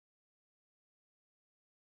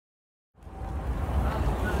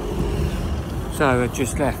So I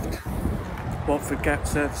just left Watford Gap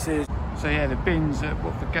Services. So yeah, the bins at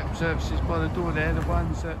Watford Gap Services by the door there, the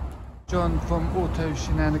ones that John from Auto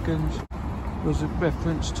Shenanigans was a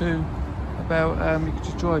reference to about you could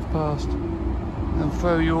just drive past and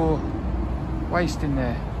throw your waste in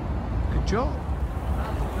there. Good job.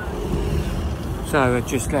 So I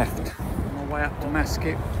just left on my way up to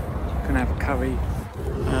MASCIP, gonna have a curry,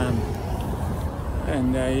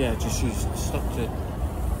 and yeah, just stopped to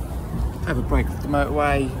have a break off the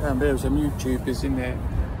motorway. But there was some YouTubers in there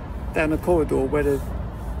down the corridor where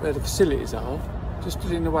the facilities are, just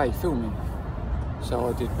stood in the way filming. So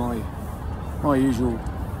I did my usual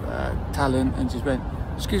talent and just went,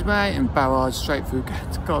 excuse me, and barraged straight through,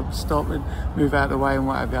 God, stop and move out of the way and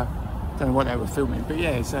whatever. Don't know what they were filming, but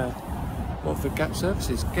yeah, it's Watford Gap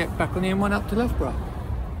Services. Get back on the M1 up to Loughborough.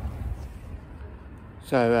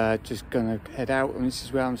 So just gonna head out, and this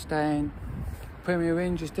is where I'm staying. Premier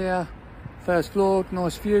Inn just here, first floor,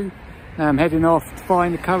 nice view. Now I'm heading off to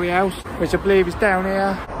find the curry house, which I believe is down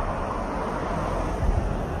here,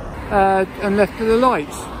 and left to the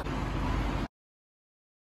lights.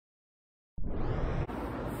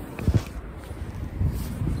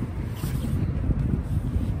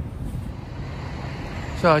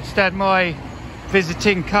 So I just had my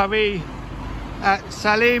visiting curry at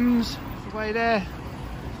Salim's, the way there,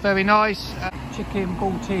 very nice. Chicken,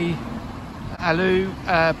 balti, aloo,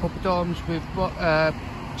 poppadoms with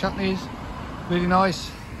chutneys, really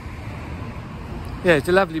nice. Yeah, it's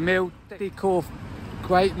a lovely meal, decor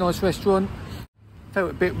great, nice restaurant.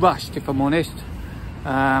 Felt a bit rushed if I'm honest.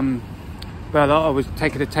 Well, I was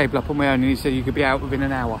taking a table up on my own and he said you could be out within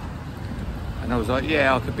an hour. And I was like,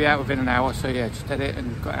 yeah, I could be out within an hour, so yeah, just did it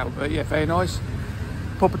and got out. But yeah, very nice.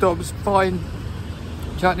 Poppadoms, fine.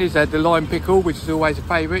 Chutneys, had the lime pickle, which is always a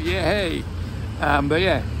favourite, yeah, hey. But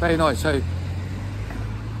yeah, very nice. So,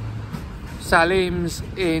 Salim's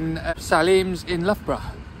in Loughborough.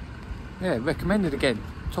 Yeah, recommended again.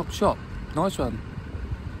 Top shop, nice one.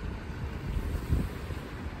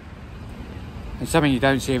 And something you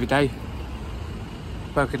don't see every day.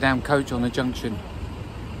 Broken down coach on the junction.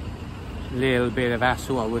 Little bit of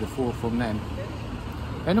hassle I would have thought from them.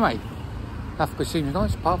 Anyway, Loughborough seems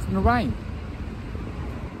nice apart from the rain.